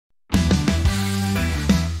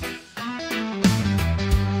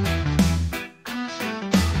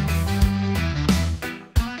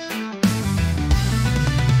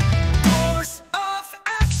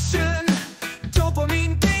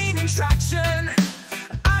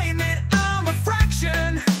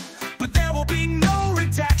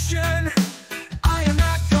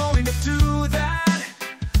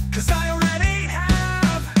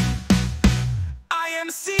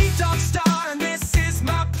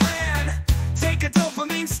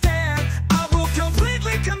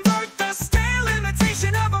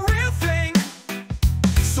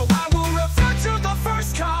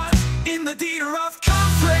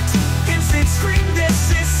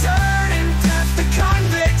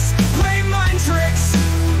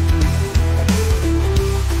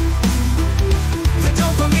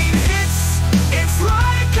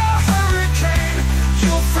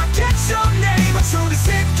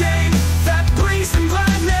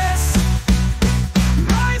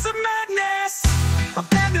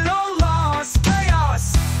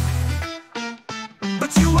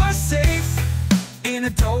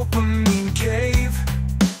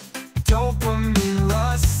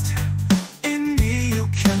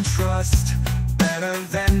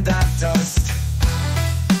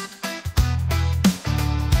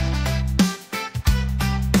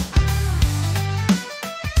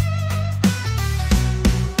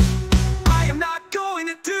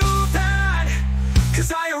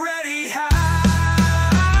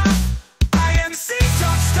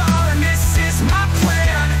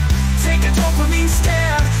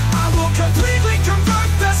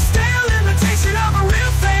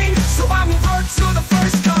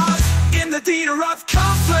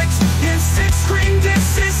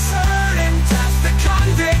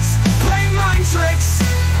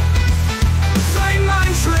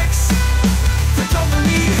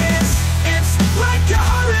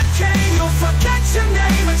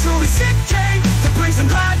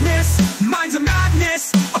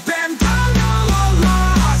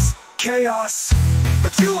chaos,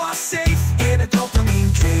 but you are safe in a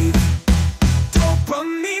dopamine cave.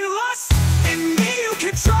 Dopamine lust, in me you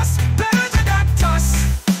can trust. Better than that dust,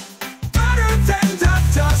 better than that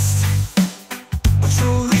dust. A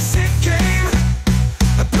truly sick game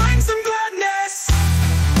that brings some gladness,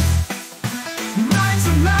 minds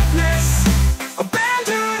of madness,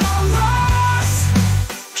 abandoned or lost,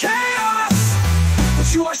 chaos,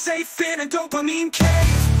 but you are safe in a dopamine cave.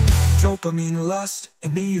 Dopamine lust,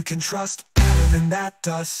 in me you can trust. Better than that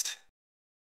dust.